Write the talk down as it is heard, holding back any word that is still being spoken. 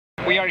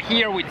We are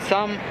here with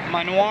Sam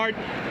Manuard,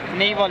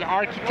 Naval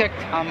architect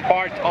and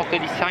part of the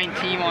design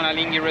team on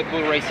Alinghi Red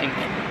Bull Racing.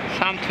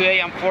 Sam, today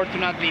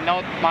unfortunately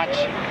not much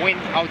wind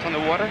out on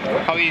the water.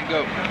 How did it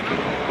go?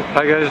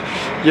 Hi guys.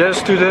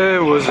 Yes, today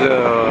was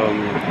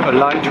a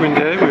light wind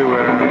day. We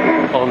were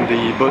on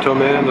the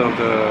bottom end of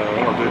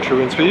the true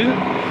wind speed,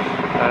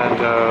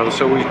 and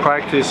so we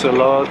practiced a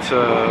lot,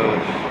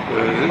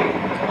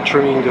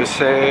 trimming the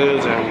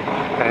sails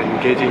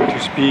and getting to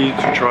speed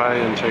to try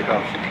and take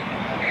off.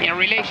 In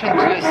relation to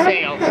the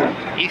sails,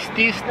 is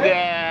this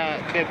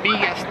the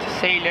biggest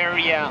sail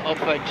area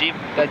of a Jeep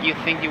that you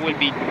think you will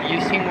be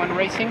using when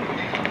racing?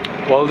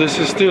 Well, this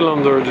is still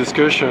under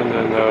discussion,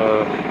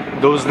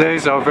 and those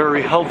days are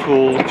very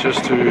helpful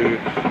just to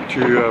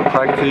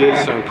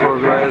practice and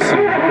progress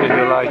in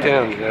the light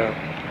end.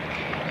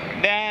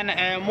 Yeah.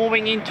 Then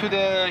moving into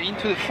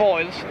the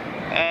foils.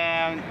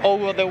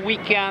 Over the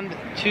weekend,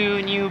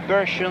 2 new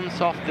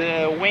versions of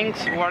the wings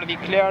were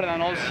declared,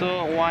 and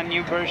also one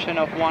new version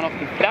of one of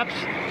the flaps.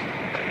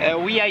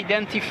 We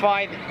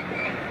identified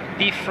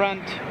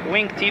different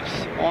wing tips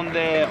on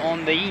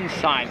the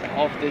inside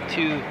of the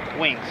 2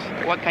 wings.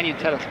 What can you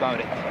tell us about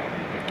it?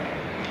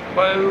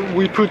 Well,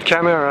 we put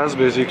cameras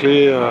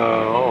basically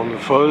on the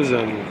foils,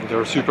 and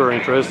they're super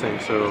interesting.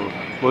 So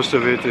most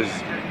of it is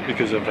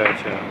because of that.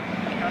 Yeah.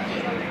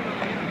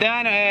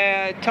 Then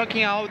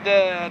talking about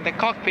the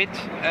cockpit,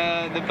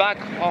 the back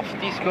of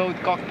this boat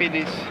cockpit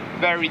is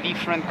very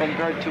different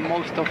compared to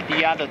most of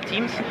the other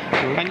teams.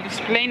 Mm-hmm. Can you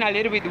explain a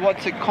little bit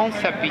what's the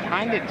concept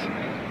behind it?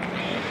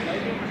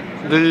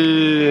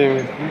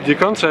 The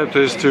concept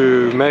is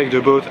to make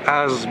the boat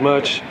as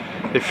much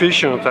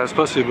efficient as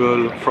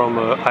possible from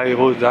an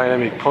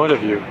aerodynamic point of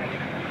view,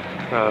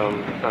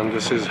 and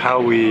this is how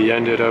we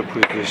ended up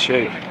with this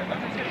shape.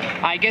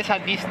 I guess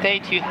at this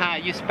stage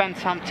you spent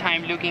some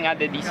time looking at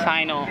the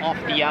design of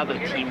the other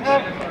teams.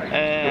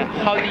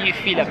 How do you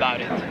feel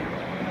about it?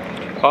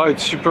 Oh,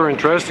 it's super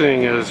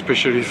interesting,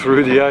 especially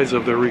through the eyes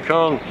of the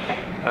recon.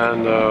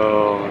 And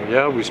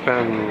yeah, we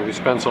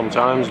spent some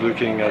time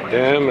looking at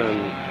them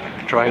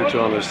and trying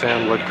to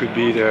understand what could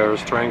be their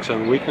strengths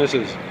and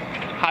weaknesses.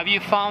 Have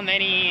you found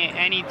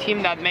any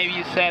team that maybe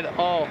you said,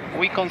 oh,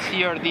 we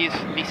consider this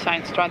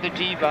design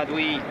strategy, but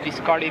we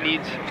discarded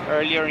it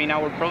earlier in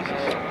our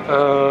process?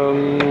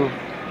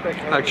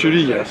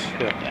 Actually, yes.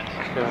 Yeah. Yes.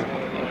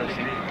 Yeah.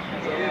 Interesting.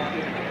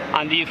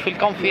 And do you feel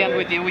confident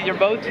with your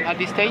boat at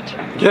this stage?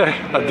 Yeah,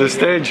 at this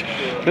stage,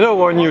 you know,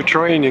 when you're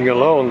training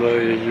alone,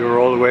 you're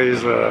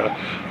always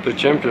the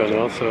champion.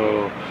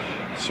 Also,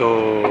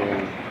 so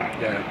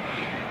yeah.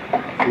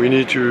 We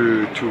need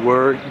to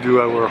work, do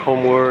our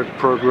homework,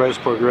 progress,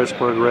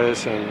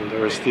 and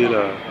there is still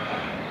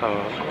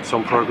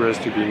some progress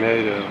to be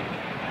made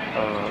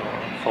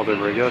for the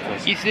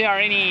regattas. Is there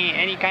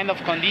any kind of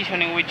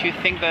condition in which you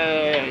think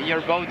your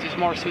boat is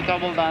more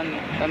suitable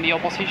than the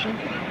opposition?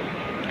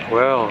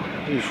 Well,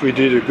 if we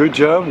did a good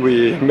job,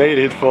 we made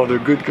it for the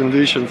good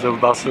conditions of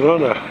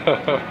Barcelona.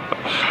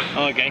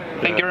 Okay,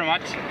 thank you very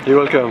much. You're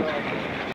welcome.